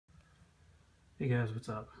Hey guys, what's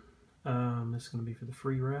up? This is going to be for the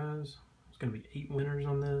free Razz. It's going to be 8 winners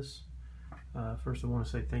on this. First I want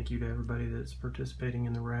to say thank you to everybody that's participating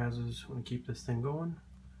in the Razzes. I want to keep this thing going.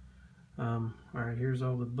 Alright, here's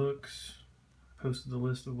all the books. I posted the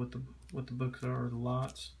list of what the books are, the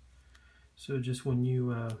lots. So just when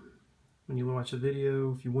you watch the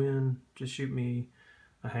video, if you win, just shoot me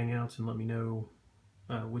a Hangouts and let me know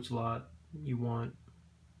which lot you want,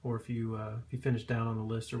 or if you finish down on the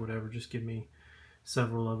list or whatever, just give me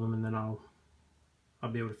several of them and then I'll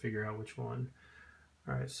be able to figure out which one.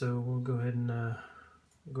 Alright, so we'll go ahead and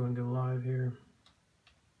go live here.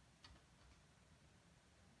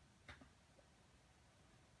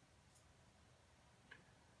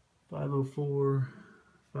 $504.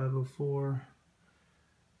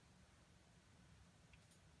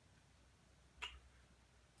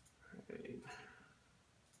 There's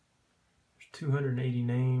 280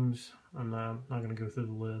 names. I'm not going to go through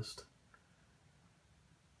the list.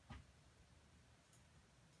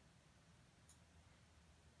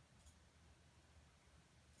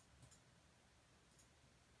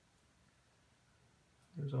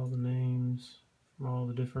 There's all the names from all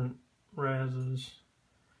the different Razzes.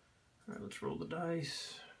 Alright, let's roll the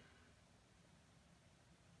dice.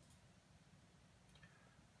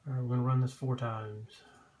 Alright, we're going to run this 4 times.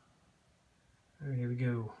 Alright, here we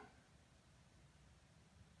go.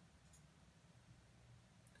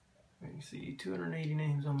 You can see 280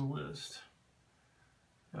 names on the list.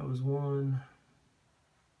 That was 1,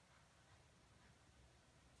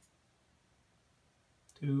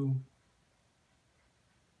 2,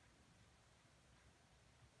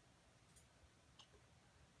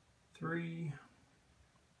 3.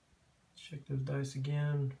 Let's check those dice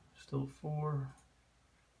again. Still 4.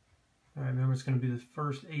 Alright, remember it's going to be the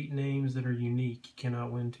first 8 names that are unique. You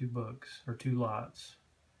cannot win 2 books or 2 lots.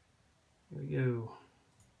 Here we go.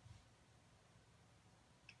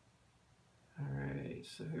 Alright,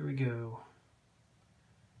 so here we go.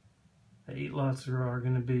 The 8 lots are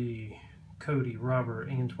going to be Cody, Robert,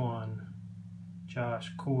 Antoine,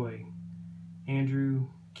 Josh, Coy, Andrew,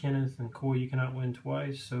 Kenneth, and Coy. You cannot win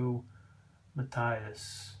twice, so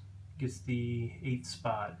Matthias gets the 8th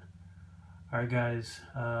spot. Alright guys,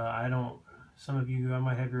 some of you, I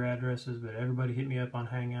might have your addresses, but everybody hit me up on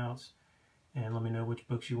Hangouts and let me know which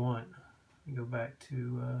books you want. Let me go back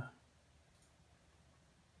to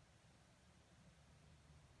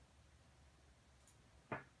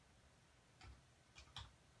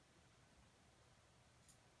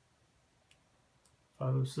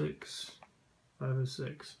 $506.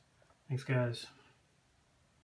 Thanks guys.